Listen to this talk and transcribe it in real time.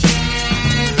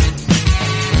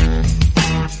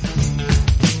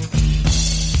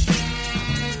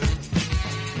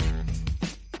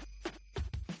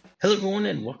Hello, everyone,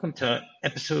 and welcome to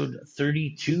episode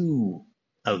 32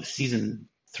 of season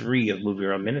 3 of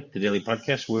MovieRob Minute, the daily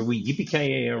podcast where we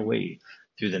yippee our way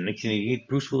through the 1988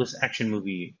 Bruce Willis action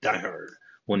movie Die Hard,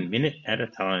 1 minute at a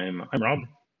time. I'm Rob,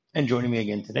 and joining me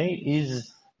again today is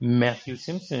Matthew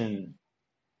Simpson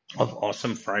of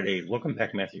Awesome Friday. Welcome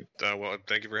back, Matthew. Well,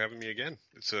 thank you for having me again.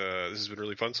 This has been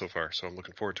really fun so far, so I'm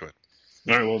looking forward to it.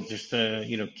 All right, well, just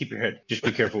keep your head. Just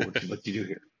be careful what you do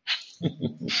here.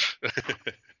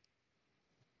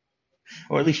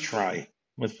 Or at least try.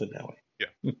 Let's put it that way.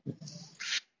 Yeah.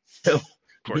 So, of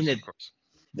course.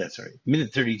 That's right.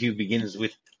 Minute 32 begins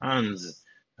with Hans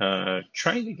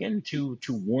trying again to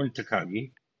warn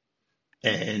Takagi,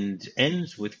 and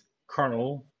ends with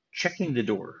Carl checking the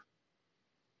door.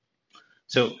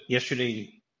 So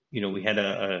yesterday, we had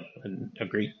a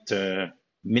great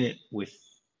minute with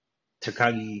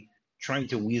Takagi trying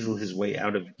to weasel his way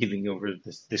out of giving over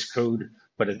this code,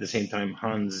 but at the same time,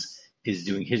 Hans is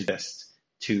doing his best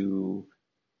to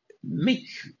make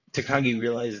Takagi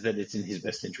realize that it's in his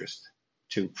best interest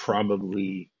to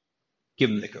probably give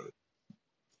him the code.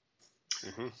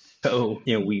 Mm-hmm. So,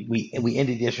 we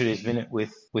ended yesterday's minute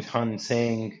with Hans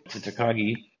saying to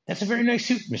Takagi, "That's a very nice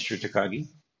suit, Mr. Takagi."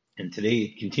 And today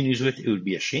it continues with, "It would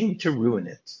be a shame to ruin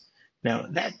it." Now,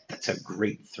 that's a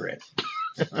great threat.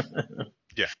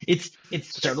 Yeah. It's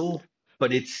subtle,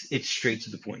 but it's straight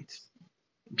to the point.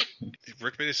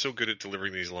 Rickman is so good at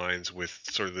delivering these lines with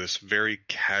sort of this very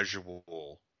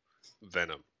casual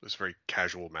venom, this very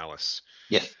casual malice.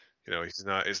 Yeah. It's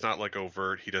not like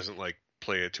overt. He doesn't like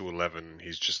play it to 11.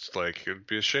 He's just like, it'd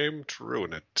be a shame to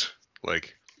ruin it.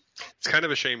 Like, it's kind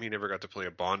of a shame he never got to play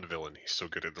a Bond villain. He's so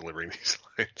good at delivering these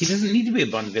lines. He doesn't need to be a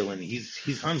Bond villain.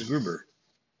 He's Hans Gruber.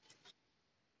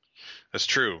 That's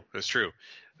true.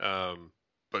 But I'm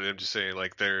just saying,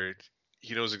 like,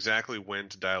 he knows exactly when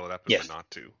to dial it up and when not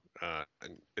to.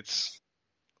 And it's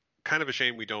kind of a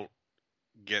shame we don't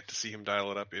get to see him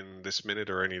dial it up in this minute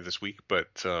or any of this week, but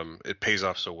it pays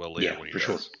off so well later when he does.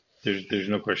 Sure. There's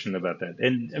no question about that.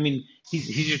 And I mean, he's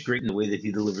just great in the way that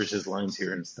he delivers his lines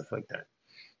here and stuff like that.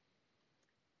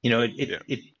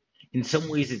 It in some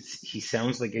ways he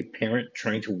sounds like a parent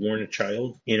trying to warn a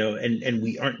child, and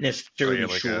we aren't necessarily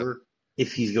sure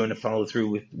if he's going to follow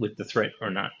through with the threat or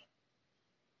not.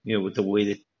 With the way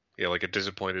that like a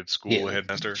disappointed school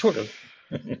headmaster. Sort of.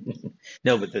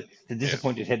 No, but the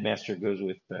disappointed headmaster goes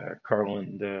with Carl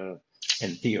and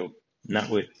Theo, not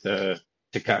with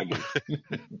Takagi.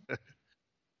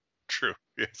 True.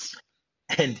 Yes.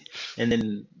 And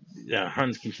then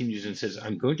Hans continues and says,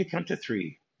 "I'm going to count to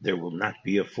 3. There will not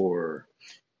be a 4.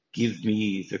 Give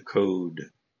me the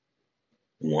code.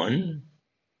 1,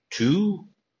 2,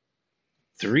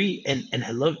 3." And I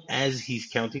love as he's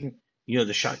counting,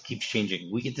 the shot keeps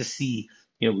changing. We get to see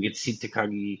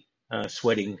Takagi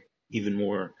sweating even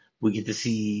more. We get to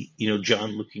see,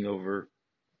 John looking over,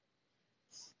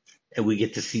 and we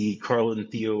get to see Carl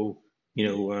and Theo,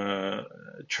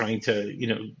 trying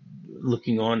to,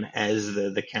 looking on as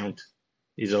the count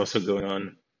is also going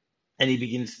on. And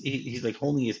he's like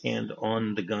holding his hand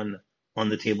on the gun on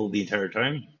the table the entire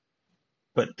time.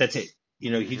 But that's it. He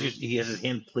has his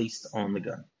hand placed on the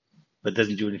gun, but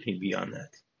doesn't do anything beyond that.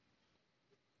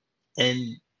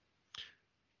 And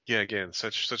yeah, again,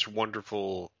 such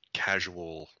wonderful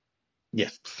casual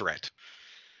threat.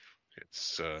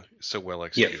 It's so well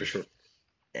executed. Yeah, for sure.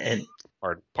 And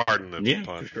pardon the for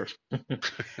pun. sure.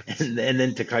 and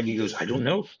then Takagi goes, "I don't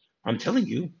know. I'm telling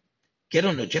you, get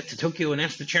on a jet to Tokyo and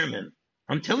ask the chairman.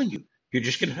 I'm telling you, you're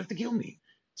just gonna have to kill me."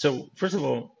 So first of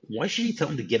all, why should he tell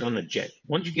him to get on a jet?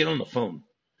 Why don't you get on the phone?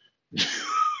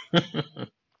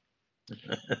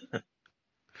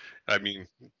 I mean,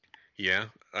 yeah,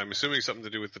 I'm assuming something to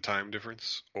do with the time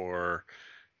difference, or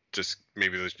just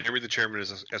maybe the chairman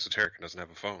is esoteric and doesn't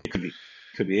have a phone. Could be.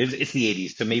 It's the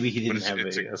 80s, so maybe he didn't have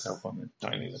a cell phone at the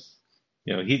time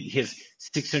either. He has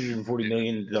 $640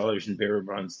 million in bearer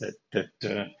bonds that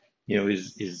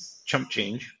is chump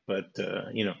change, but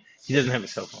he doesn't have a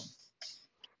cell phone.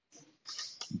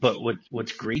 But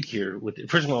what's great here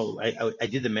first of all, I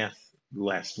did the math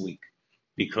last week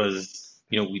because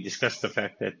we discussed the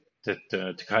fact that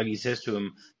Takagi says to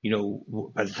him,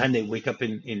 by the time they wake up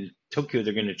in Tokyo,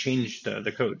 they're going to change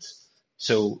the codes.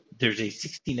 So there's a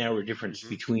 16-hour difference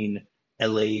between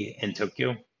LA and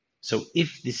Tokyo. So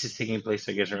if this is taking place,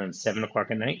 I guess, around 7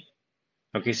 o'clock at night,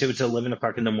 okay, so it's 11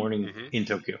 o'clock in the morning in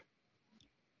Tokyo.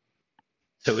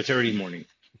 So it's already morning.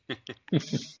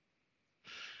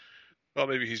 Well,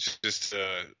 maybe he's just,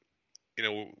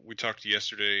 we talked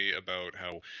yesterday about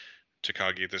how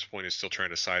Takagi at this point is still trying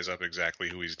to size up exactly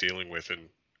who he's dealing with, and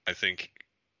I think,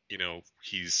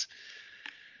 he's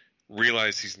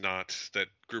realize that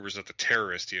Gruber's not the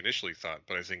terrorist he initially thought,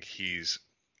 but I think he's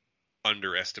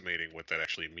underestimating what that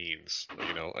actually means.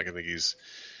 You know, like I think he's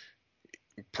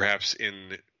perhaps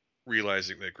in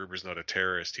realizing that Gruber's not a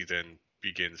terrorist, he then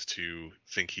begins to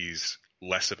think he's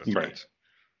less of a threat, right,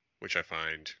 which I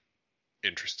find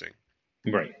interesting.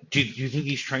 Right. Do you think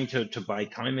he's trying to buy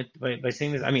time by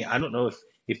saying this? I mean, I don't know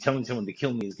if telling someone to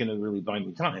kill me is going to really buy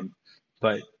me time,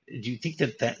 but do you think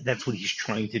that's what he's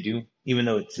trying to do, even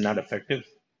though it's not effective?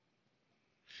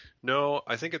 No,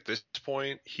 I think at this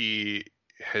point he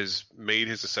has made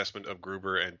his assessment of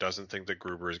Gruber and doesn't think that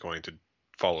Gruber is going to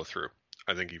follow through.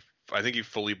 I think he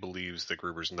fully believes that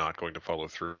Gruber's not going to follow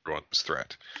through on this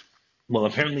threat. Well,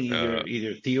 apparently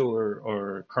either Theo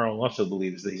or Carl also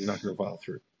believes that he's not going to follow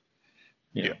through.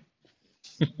 Yeah.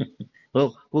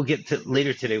 Well, we'll get to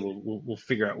later today. We'll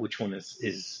figure out which one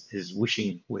is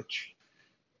wishing which.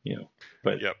 You know,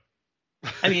 but yep.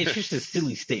 I mean, it's just a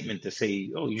silly statement to say,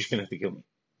 "Oh, you're just gonna have to kill me."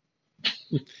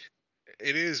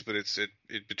 It is, but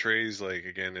it betrays, like,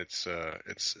 again, it's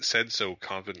said so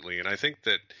confidently, and I think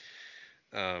that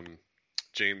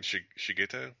James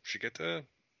Shigeta,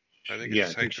 I think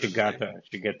it's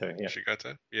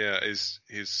Shigeta, yeah, is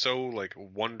so like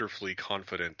wonderfully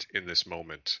confident in this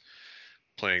moment,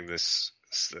 playing this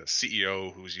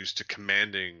CEO who's used to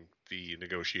commanding the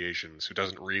negotiations, who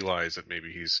doesn't realize that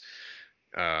maybe he's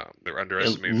they're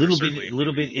underestimating a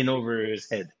little bit in over his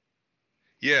head.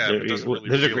 Yeah, but doesn't really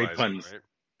those are great puns. It, right?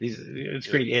 It's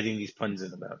great adding these puns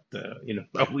in about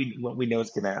what we know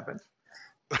is going to happen.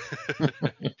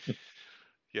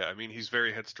 Yeah, I mean, he's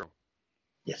very headstrong.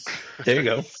 Yes, there you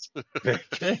go. Very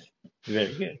good.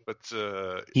 Very good. But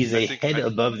he's a head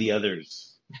above the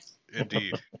others.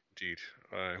 Indeed.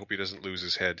 I hope he doesn't lose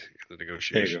his head in the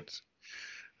negotiations.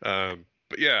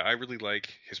 But yeah, I really like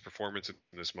his performance in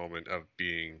this moment of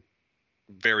being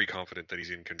very confident that he's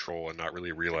in control and not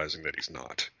really realizing that he's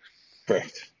not.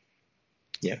 Correct.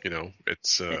 Yeah. You know,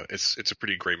 it's a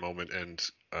pretty great moment, and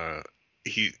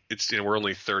we're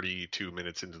only 32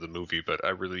 minutes into the movie, but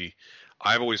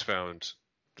I've always found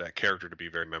that character to be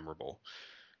very memorable.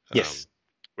 Yes.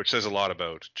 Which says a lot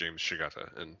about James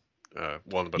Shigeta and about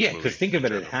the movie. Yeah, because think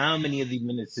about it. How many of the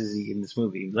minutes is he in this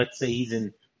movie? Let's say he's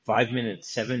in 5 minutes,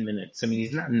 7 minutes. I mean,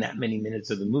 he's not in that many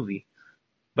minutes of the movie,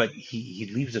 but he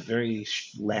leaves a very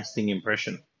lasting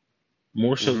impression,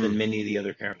 more so than many of the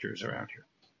other characters around here.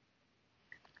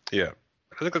 Yeah.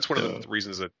 I think that's one of the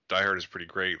reasons that Die Hard is pretty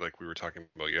great, like we were talking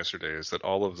about yesterday, is that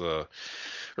all of or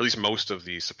at least most of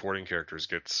the supporting characters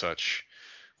get such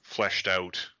fleshed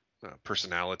out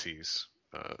personalities.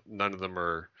 None of them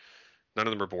are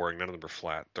boring. None of them are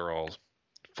flat. They're all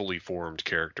fully formed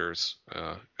characters,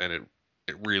 and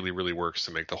it really, really works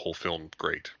to make the whole film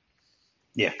great.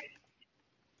 Yeah,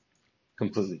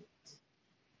 completely.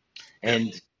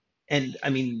 And I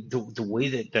mean, the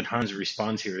way that Hans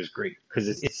responds here is great, because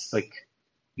it's like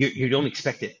you don't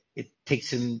expect it. It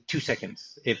takes him 2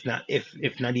 seconds, if not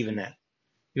even that.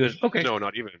 He goes, okay. No,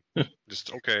 not even.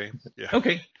 Just okay. Yeah.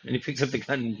 Okay, and he picks up the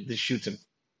gun and just shoots him.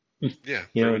 Yeah,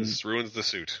 ruins the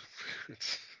suit.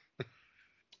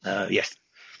 Yes.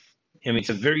 I mean, it's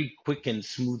a very quick and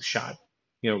smooth shot,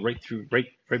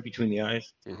 right between the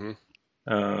eyes.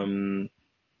 Mm-hmm.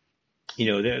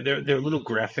 They're a little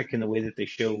graphic in the way that they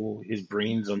show his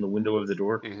brains on the window of the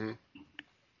door. Mm-hmm.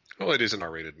 Well, it is an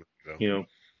R-rated movie, though.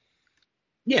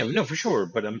 Yeah, no, for sure.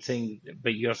 But I'm saying,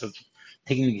 you also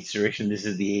take into consideration this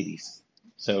is the 80s,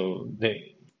 so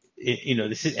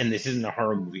this isn't a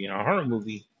horror movie. In a horror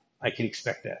movie, I can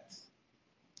expect that.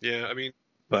 Yeah, I mean,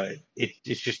 but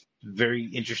it's just very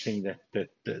interesting that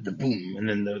the boom and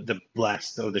then the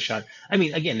blast of the shot. I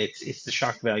mean, again, it's the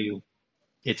shock value.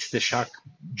 It's the shock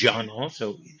John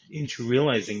also into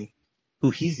realizing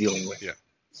who he's dealing with. Yeah.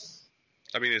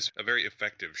 I mean, it's a very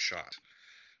effective shot.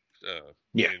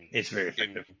 It's very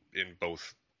effective in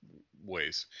both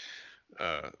ways.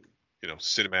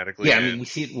 Cinematically. Yeah, I mean,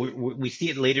 we see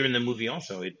it later in the movie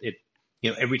also. It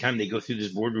every time they go through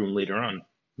this boardroom later on,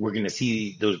 we're going to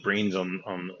see those brains on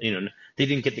they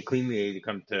didn't get the cleanly to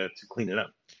come to clean it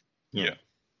up. Yeah.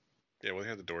 Yeah, well, they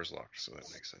have the doors locked, so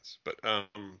that makes sense. But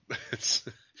it's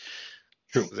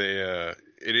true.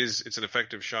 It's an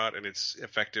effective shot, and it's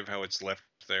effective how it's left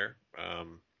there.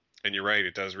 And you're right,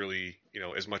 it does really,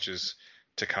 as much as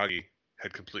Takagi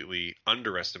had completely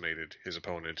underestimated his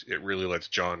opponent, it really lets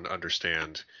John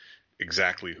understand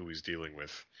exactly who he's dealing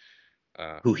with.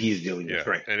 Who he's dealing with,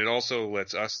 right? And it also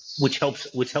lets us, which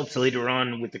helps later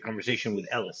on with the conversation with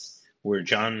Ellis, where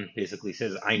John basically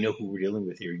says, "I know who we're dealing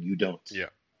with here. You don't." Yeah.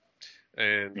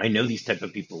 And I know these type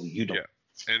of people. You don't.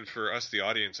 And for us, the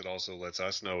audience, it also lets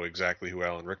us know exactly who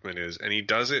Alan Rickman is. And he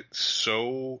does it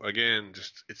so, again,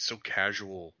 just it's so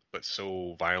casual, but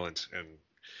so violent and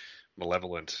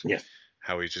malevolent. Yes.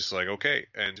 How he's just like, okay.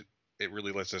 And it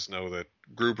really lets us know that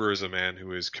Gruber is a man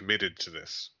who is committed to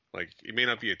this. Like, he may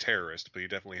not be a terrorist, but he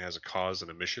definitely has a cause and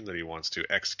a mission that he wants to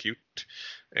execute.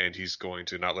 And he's going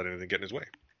to not let anything get in his way.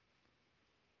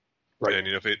 Right. And,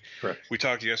 Correct. We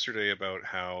talked yesterday about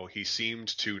how he seemed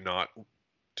to not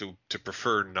to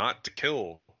prefer not to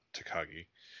kill Takagi,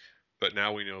 but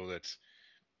now we know that,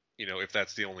 if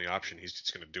that's the only option, he's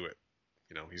just going to do it.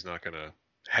 He's not going to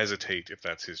hesitate if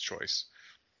that's his choice.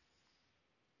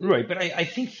 Right, but I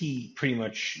think he pretty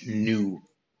much knew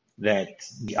that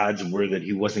the odds were that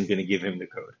he wasn't going to give him the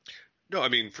code. No, I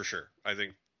mean, for sure. I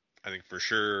think for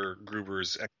sure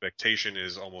Gruber's expectation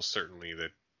is almost certainly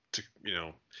that,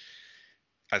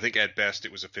 I think at best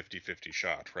it was a 50-50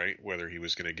 shot, right? Whether he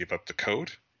was going to give up the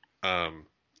code. Right.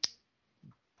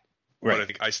 But I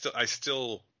think I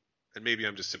still, and maybe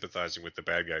I'm just sympathizing with the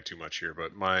bad guy too much here,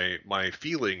 but my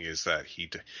feeling is that he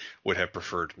would have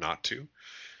preferred not to.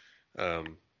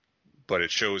 But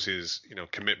it shows his,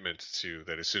 commitment to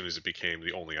that. As soon as it became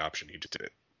the only option, he just did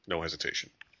it, no hesitation.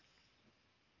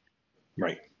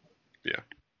 Right. Yeah.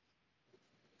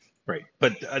 Right,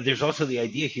 but there's also the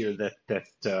idea here that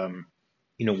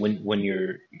when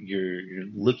you're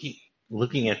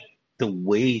looking at the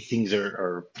way things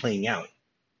are playing out,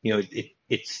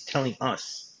 it's telling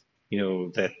us,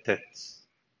 that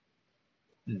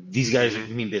these guys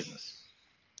mean business.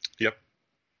 Yep.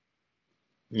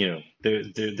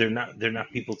 They're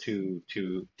not people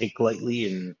to take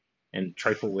lightly and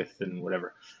trifle with and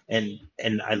whatever. And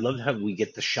I love how we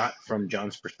get the shot from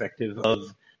John's perspective of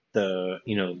the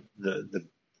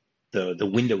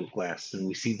window glass, and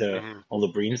we see all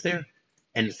the brains there,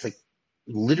 and it's like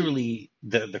literally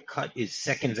the cut is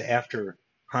seconds after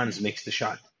Hans makes the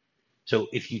shot. So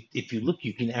if you look,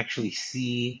 you can actually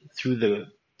see through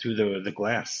the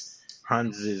glass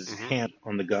Hans's hand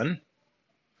on the gun,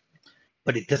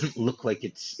 but it doesn't look like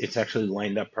it's actually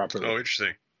lined up properly. Oh,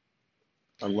 interesting.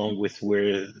 Along with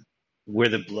where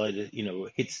the blood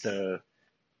hits the.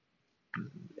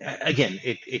 Again,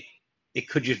 it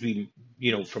could just be,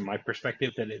 from my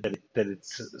perspective that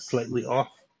it's slightly off,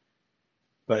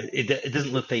 but it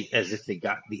doesn't look as if they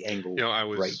got the angle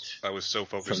right. I was so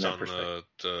focused on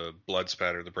the blood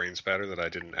spatter, the brain spatter, that I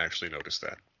didn't actually notice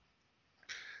that.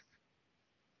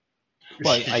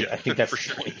 Well, I think that's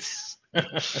the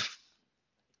point.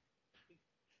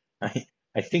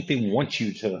 I think they want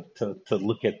you to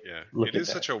look at. Yeah, it is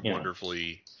such a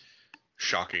wonderfully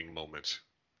shocking moment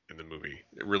in the movie.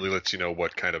 It really lets you know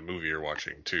what kind of movie you're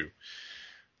watching too.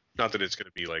 Not that it's going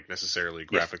to be like necessarily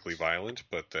graphically violent,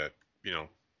 but that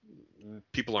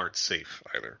people aren't safe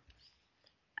either.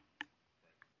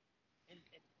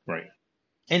 Right.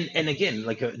 And again,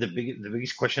 like the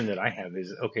biggest question that I have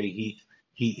is, okay,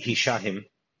 he shot him,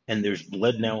 and there's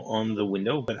blood now on the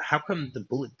window, but how come the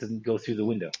bullet didn't go through the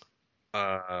window?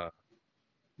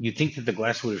 You'd think that the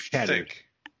glass would have shattered.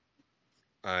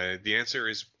 The answer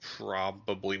is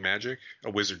probably magic. A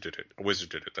wizard did it.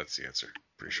 That's the answer.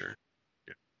 Pretty sure.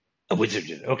 Yeah. A wizard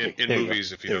did it. Okay. In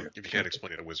movies, if you can't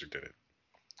explain it, a wizard did it.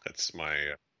 That's my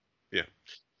yeah. It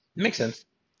makes sense.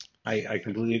 I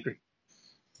completely agree.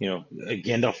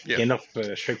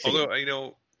 Gandalf strikes.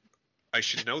 Although I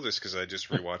should know this because I just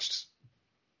rewatched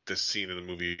this scene in the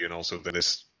movie and also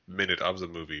this minute of the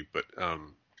movie, but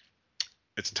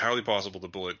it's entirely possible the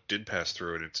bullet did pass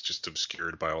through and it's just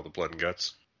obscured by all the blood and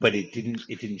guts. But it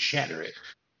didn't shatter it.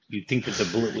 You'd think that the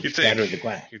bullet would shatter the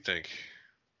glass. You'd think.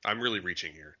 I'm really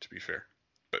reaching here, to be fair,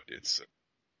 but it's.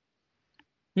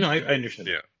 No, I understand.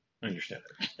 Yeah, I understand.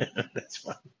 That's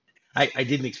fine. I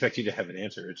didn't expect you to have an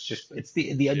answer. It's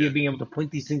the idea of being able to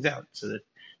point these things out so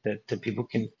that people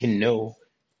can know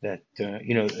that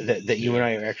that you and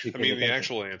I are actually. I mean, the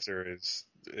actual answer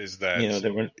is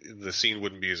that the scene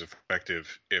wouldn't be as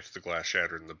effective if the glass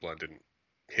shattered and the blood didn't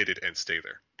hit it and stay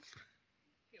there.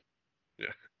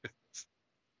 Yeah.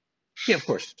 Yeah, of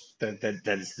course. That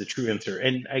is the true answer.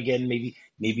 And again,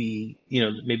 maybe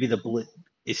the bullet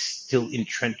is still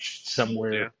entrenched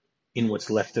somewhere in what's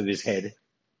left of his head,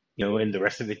 and the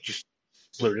rest of it just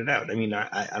blurted out. I mean,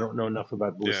 I don't know enough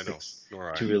about ballistics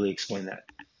to really explain that.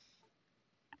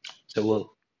 So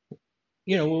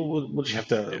we'll just have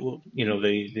to,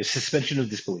 the suspension of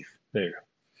disbelief. There you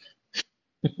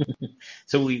go.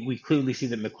 So we clearly see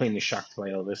that McClane is shocked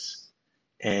by all this,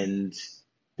 and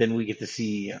then we get to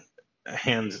see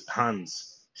Hans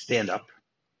stand up,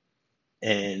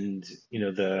 and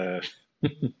the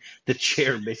the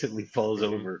chair basically falls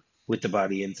over with the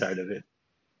body inside of it,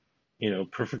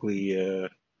 perfectly,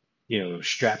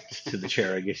 strapped to the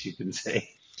chair, I guess you can say.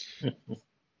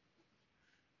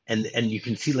 And you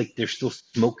can see like there's still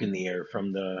smoke in the air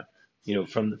from the,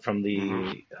 from Mm-hmm.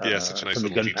 the Yeah, such a nice from the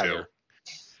little detail.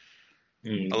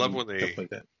 gunpowder, I love and when they, stuff like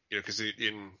that. because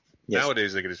in Yes.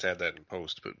 nowadays they could just add that in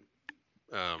post, but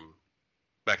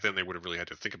back then they would have really had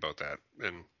to think about that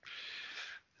and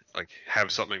like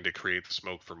have something to create the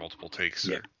smoke for multiple takes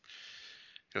Yeah.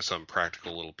 or some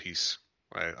practical little piece.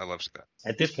 I love that.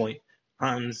 At this point,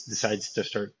 Hans decides to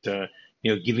start,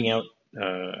 giving out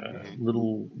Mm-hmm.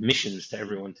 little missions to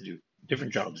everyone to do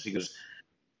different jobs. He goes,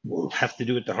 "We'll have to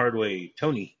do it the hard way,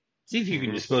 Tony. See if you can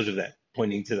Mm-hmm. dispose of that,"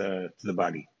 pointing to the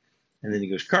body. And then he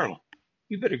goes, "Carl,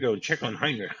 you better go check on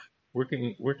Heinrich,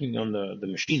 working on the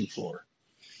machine floor.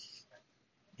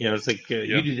 It's like you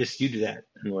Yep. do this, you do that,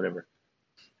 and whatever."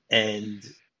 And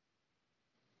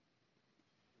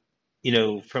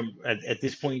from at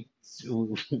this point,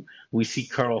 we see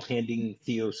Carl handing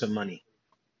Theo some money.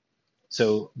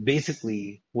 So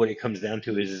basically, what it comes down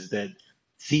to is that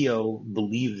Theo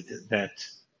believed that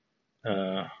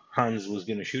Hans was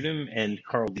going to shoot him, and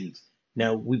Carl didn't.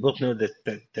 Now we both know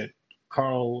that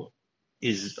Carl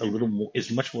is Mm-hmm.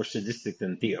 is much more sadistic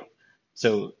than Theo.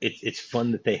 So it's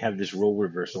fun that they have this role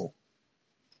reversal,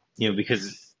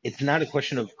 because it's not a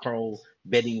question of Carl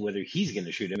betting whether he's going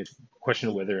to shoot him. It's a question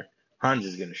of whether Hans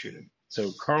is going to shoot him.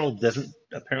 So Carl doesn't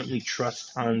apparently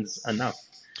trust Hans enough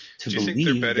to Do you think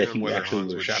they're believe betting that on he whether actually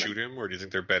Hans would have would shot him. shoot him, or do you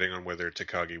think they're betting on whether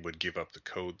Takagi would give up the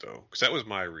code, though? Because that was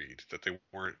my read, that they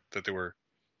weren't, that they were.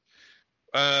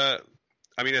 Uh,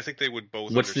 I mean, I think they would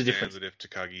both What's the understand difference? that if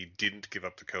Takagi didn't give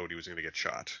up the code, he was going to get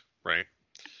shot, right?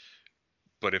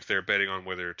 But if they're betting on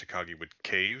whether Takagi would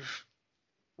cave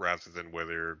rather than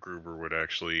whether Gruber would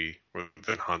actually, or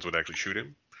that Hans would actually shoot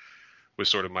him, was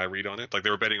sort of my read on it. Like they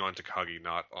were betting on Takagi,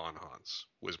 not on Hans,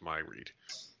 was my read.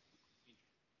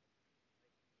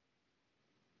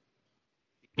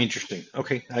 Interesting.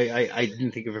 Okay, I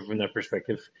didn't think of it from that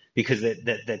perspective, because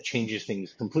that changes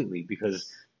things completely,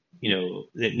 because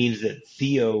that means that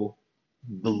Theo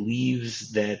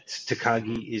believes that Mm-hmm.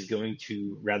 Takagi is going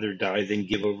to rather die than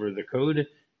give over the code,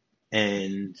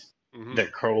 and Mm-hmm.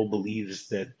 that Carl believes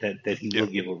that he Yeah. will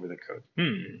give over the code.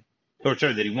 Or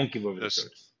sorry, that he won't give over the Thus,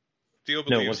 code. Theo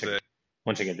No, one believes second. that.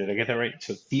 One second. Did I get that right?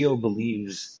 So Theo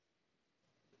believes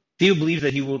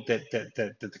that he will that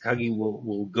Takagi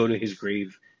will go to his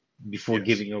grave before Yes.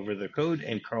 giving over the code,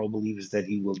 and Carl believes that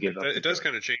he will give up the It does code.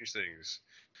 kind of change things.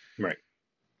 Right.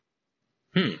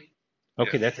 Hmm. Yeah.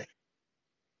 Okay,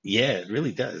 yeah, it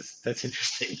really does. That's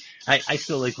interesting. I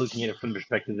still like looking at it from the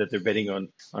perspective that they're betting on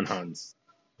Hans,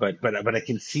 but I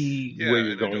can see where Yeah,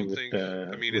 you're and I going don't with think.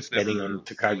 I mean, it's betting on never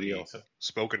Takagi really also.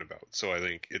 spoken about, so I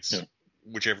think it's No.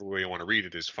 whichever way you want to read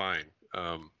it is fine.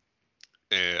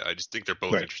 I just think they're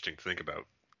both Right. interesting to think about.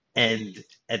 And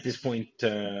at this point,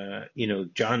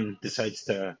 John decides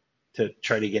to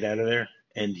try to get out of there,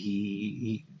 and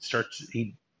he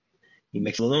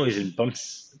makes a little noise and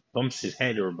bumps his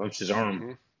head or bumps his arm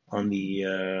Mm-hmm. on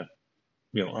the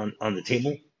on the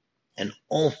table, and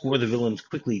all four of the villains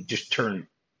quickly just turn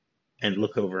and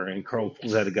look over, and Carl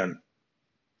pulls out a gun,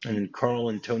 and then Carl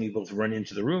and Tony both run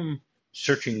into the room,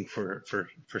 searching for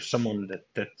someone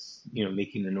that's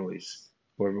making the noise,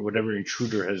 or whatever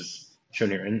intruder has shown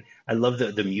here. And I love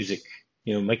the music.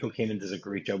 Michael Kamen does a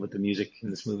great job with the music in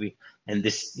this movie. And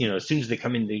this, as soon as they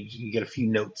come in, you get a few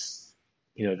notes,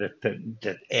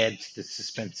 that add to the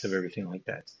suspense of everything like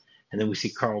that. And then we see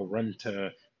Carl run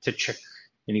to check,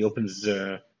 and he opens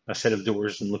a set of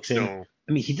doors and looks in. No,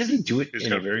 I mean, he doesn't do it it's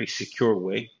in a kind of very secure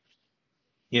way.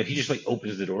 He just like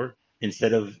opens the door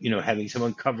instead of having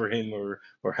someone cover him, or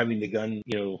having the gun,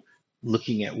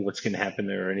 looking at what's going to happen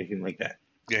there or anything like that.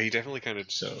 yeah. He definitely kind of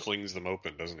just So flings them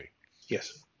open, doesn't he?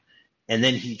 yes, and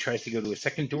then he tries to go to a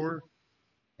second door,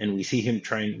 and we see him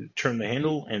trying to turn the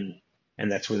handle, and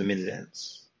that's where the minute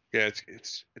ends. Yeah,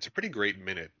 it's a pretty great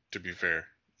minute, to be fair.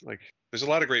 Like, there's a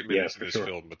lot of great Yeah, minutes in for this sure.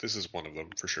 film, but this is one of them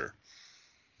for sure.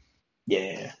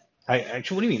 Yeah. I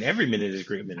actually, what do you mean? Every minute is a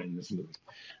great minute in this movie.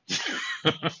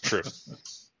 True.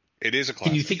 It is a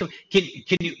Can you classic.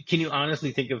 think of can you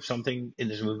honestly think of something in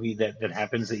this movie that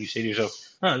happens that you say to yourself,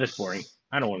 "Oh, that's boring.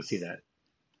 I don't want to see that.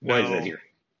 Why is that No.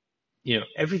 here?"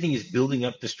 Everything is building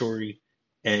up the story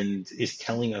and is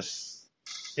telling us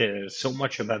so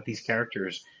much about these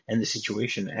characters and the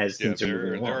situation as Yeah, things are moving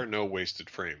there along. are no wasted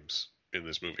frames in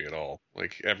this movie at all.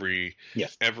 Like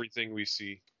Yes, everything we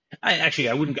see.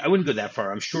 I wouldn't go that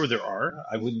far. I'm sure there are.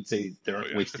 I wouldn't say there Oh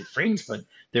aren't yeah. wasted frames, but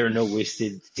there are no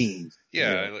wasted scenes.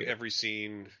 Yeah, like Okay. every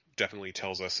scene definitely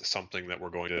tells us something that we're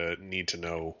going to need to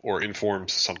know or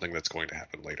informs something that's going to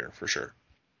happen later for sure.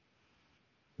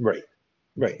 Right.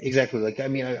 Right. Exactly. Like, I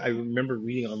mean, I remember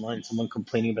reading online someone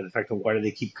complaining about the fact of why do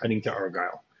they keep cutting to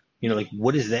Argyle? Like,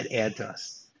 what does that add to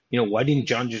us? Why didn't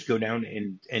John just go down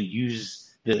and use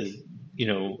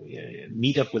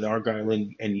meet up with Argyle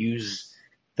and use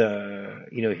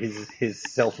his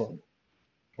cell phone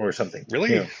or something, Really?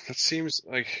 That seems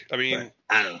like, I but mean,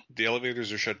 I don't know. the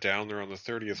elevators are shut down. They're on the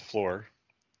 30th floor,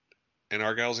 and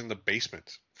Argyle's in the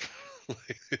basement.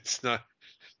 It's not.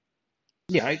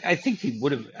 Yeah, I think he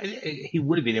would have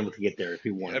been able to get there if he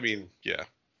I wanted to. mean, yeah,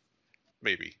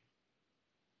 maybe.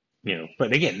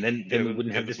 But again, then Yeah, we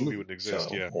wouldn't then have the this movie movie. wouldn't exist.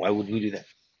 So Yeah. why would we do that?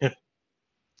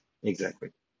 Exactly.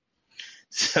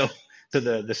 So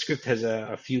the script has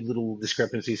a few little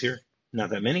discrepancies here, not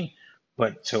that many,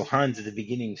 but so Hans at the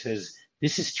beginning says,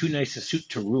 "This is too nice a suit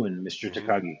to ruin, Mr. Hmm.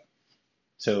 Takagi."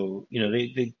 So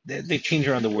they change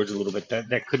around the words a little bit.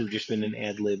 That could have just been an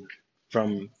ad lib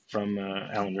from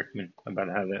Alan Rickman about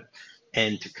how that.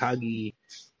 And Takagi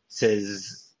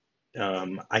says,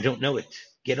 "I don't know it.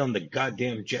 Get on the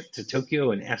goddamn jet to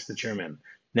Tokyo and ask the chairman."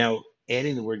 Now,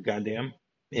 adding the word "goddamn"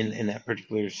 in that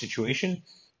particular situation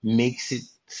makes it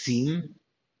seem,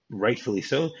 rightfully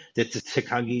so, that the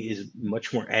Takagi is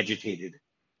much more agitated,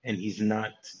 and he's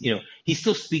not. He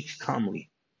still speaks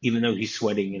calmly, even though he's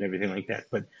sweating and everything like that.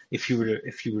 But if you were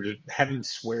to have him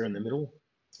swear in the middle,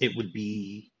 it would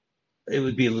be a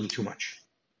little too much.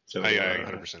 I, So I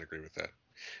 100% agree with that.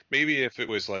 Maybe if it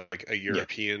was like a yeah,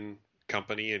 European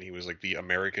company and he was like the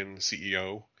American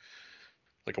CEO,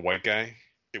 like a white guy,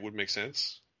 it would make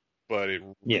sense. But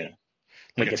yeah,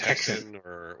 like a like a Texan. Texan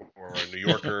or a New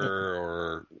Yorker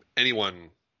or anyone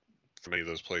from any of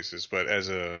those places, but as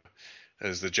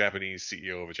the Japanese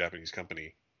CEO of a Japanese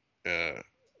company, uh,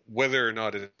 whether or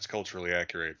not it's culturally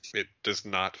accurate, it does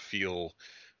not feel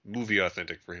movie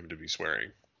authentic for him to be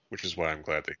swearing, which is why I'm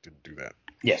glad they didn't do that.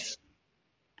 Yes.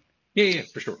 Yeah, yeah,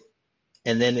 for sure.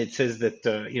 And then it says that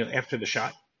after the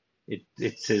shot,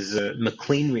 it says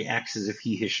McLean reacts as if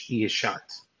he is shot,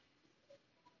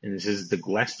 and it says the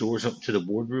glass doors up to the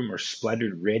boardroom are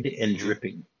splattered red and Hmm.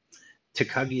 dripping.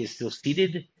 Takagi is still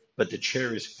seated, but the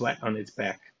chair is flat on its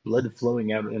back, blood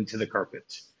flowing out into the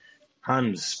carpet.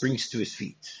 Hans springs to his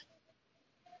feet,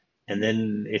 and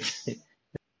then it's.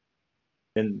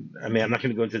 And I mean, I'm not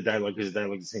going to go into the dialogue because the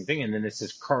dialogue is the same thing. And then it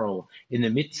says, Carl, in the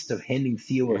midst of handing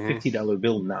Theo a Hmm. $50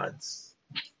 bill, nods.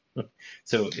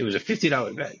 So it was a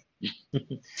 $50 bet.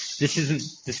 This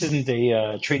isn't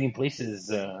a trading places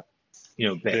bet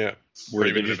Yeah, or where they're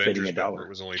even an just betting Avengers a bet where it dollar.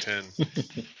 was only 10.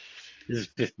 This is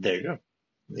just, there you go.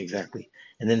 Exactly.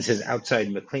 And then it says outside,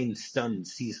 McLean, stunned,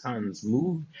 sees Hans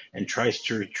move and tries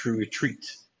to retreat,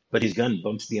 but his gun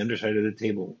bumps the underside of the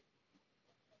table.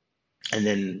 And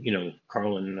then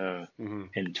Carl Hmm.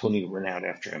 and Tony run out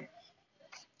after him.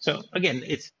 So again,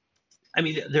 I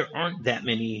mean, there aren't that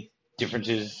many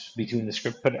differences between the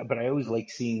script, but I always like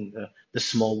seeing the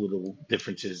small little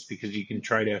differences because you can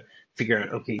try to figure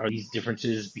out, okay, are these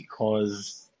differences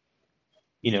because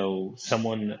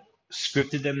someone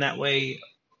scripted them that way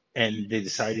and they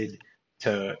decided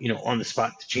to on the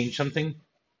spot to change something,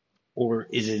 or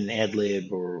is it an ad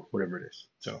lib or whatever it is?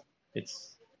 So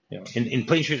it's in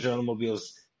Planes, Trains, and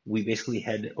Automobiles, we basically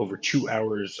had over 2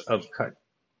 hours of cut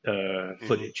Hmm.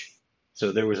 footage,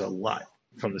 so there was a lot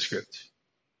from the script.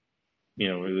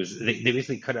 It was they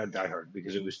basically cut out Die Hard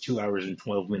because it was 2 hours and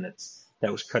 12 minutes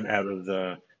that was cut out of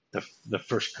the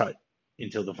first cut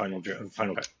until the final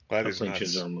cut That of is Planes,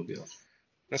 Trains, and nuts. Automobiles.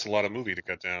 That's a lot of movie to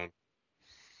cut down.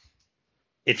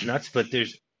 It's nuts, but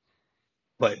it's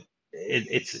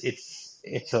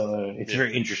Yeah.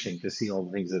 very interesting to see all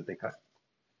the things that they cut.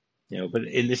 But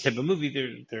in this type of movie,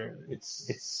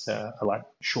 it's a lot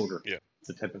shorter. Yeah.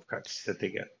 The type of cuts that they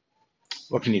get.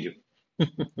 What can you do?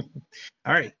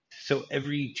 All right. So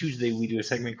every Tuesday we do a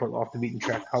segment called Off the Beaten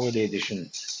Track Holiday Edition.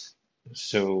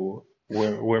 So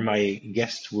where my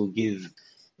guest will give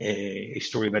a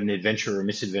story about an adventure or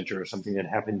misadventure or something that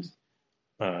happened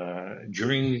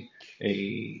during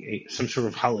some sort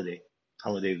of holiday.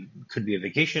 Holiday could be a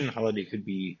vacation. Holiday could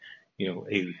be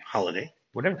a holiday.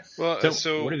 Whatever. Well, So what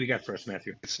so have you got for us,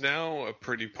 Matthew? it's now a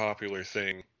pretty popular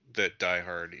thing that Die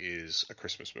Hard is a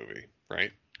Christmas movie,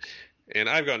 right? And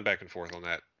I've gone back and forth on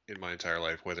that in my entire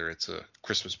life, whether it's a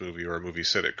Christmas movie or a movie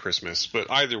set at Christmas. But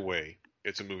either way,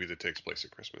 it's a movie that takes place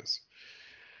at Christmas.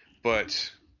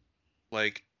 But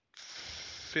like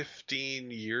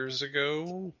 15 years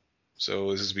ago,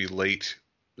 so this is be late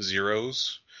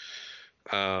zeros.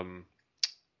 Um,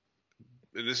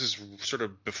 this is sort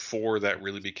of before that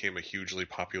really became a hugely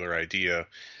popular idea.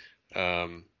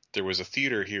 There was a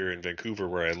theater here in Vancouver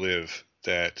where I live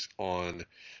that on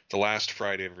the last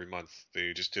Friday of every month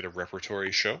they just did a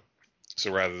repertory show,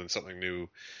 So rather than something new,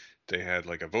 they had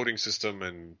like a voting system,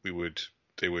 and they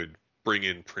would bring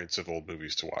in prints of old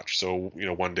movies to watch. So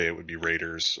one day it would be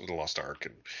Raiders of the Lost Ark,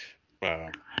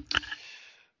 and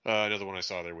another one I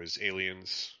saw there was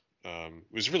Aliens. It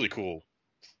was really cool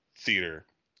theater.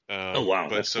 Oh wow,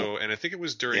 but that's cool. And I think it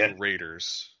was during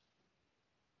Raiders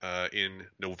in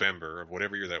November of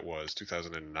whatever year that was,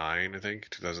 2009, I think,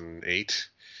 2008.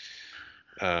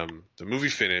 The movie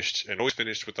finished, and always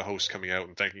finished with the host coming out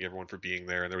and thanking everyone for being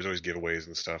there, and there was always giveaways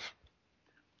and stuff.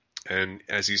 And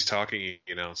as he's talking, he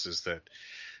announces that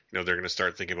they're going to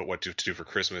start thinking about what to do for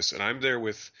Christmas. And I'm there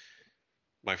with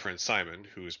my friend Simon,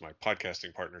 who is my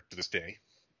podcasting partner to this day.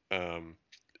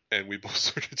 And we both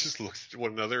sort of just looked at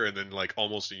one another and then, like,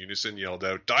 almost in unison yelled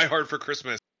out, "Die Hard for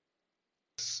Christmas!"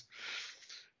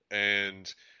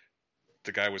 And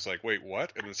the guy was like, "Wait,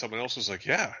 what?" And then someone else was like,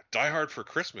 "Yeah, Die Hard for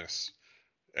Christmas."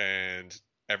 And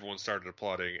everyone started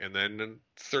applauding. And then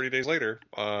 30 days later,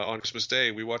 on Christmas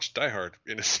Day, we watched Die Hard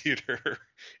in a theater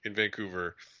in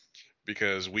Vancouver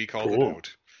because we called it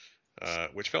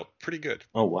out, which felt pretty good.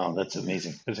 Oh, wow. That's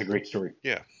amazing. That's a great story.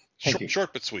 Yeah.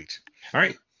 Short but sweet. All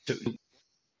right. So,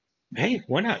 hey,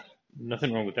 why not?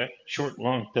 Nothing wrong with that. Short,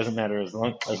 long, doesn't matter as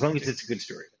long as it's a good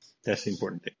story. That's the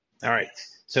important thing. All right.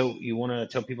 So you want to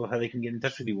tell people how they can get in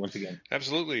touch with you once again?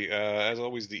 Absolutely. As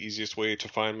always, the easiest way to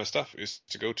find my stuff is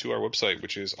to go to our website,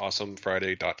 which is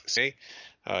awesomefriday.ca.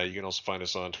 You can also find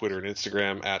us on Twitter and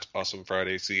Instagram at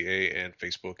awesomefridayca and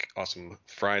Facebook Awesome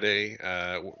Friday.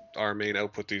 Our main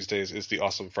output these days is the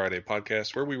Awesome Friday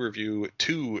podcast, where we review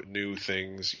 2 new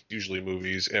things, usually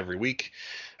movies, every week.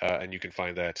 And you can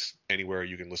find that anywhere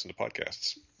you can listen to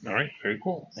podcasts. All right, very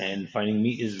cool. And finding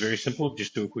me is very simple.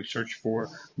 Just do a quick search for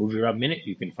MovieRob Minute.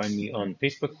 You can find me on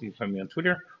Facebook, you can find me on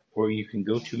Twitter, or you can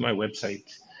go to my website.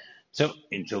 So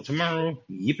until tomorrow,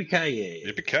 yippee-ki-yay.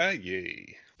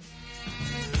 Yippee-ki-yay.